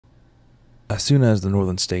As soon as the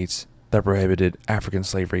northern states that prohibited African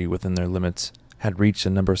slavery within their limits had reached a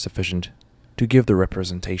number sufficient to give their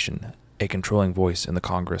representation a controlling voice in the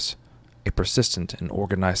Congress, a persistent and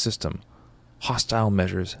organized system, hostile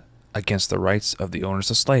measures against the rights of the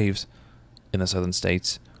owners of slaves in the southern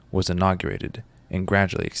states was inaugurated and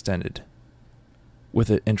gradually extended. With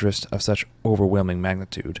an interest of such overwhelming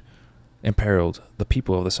magnitude imperiled, the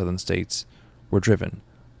people of the southern states were driven,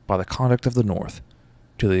 by the conduct of the North,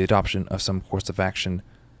 to the adoption of some course of action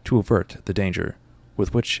to avert the danger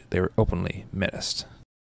with which they were openly menaced.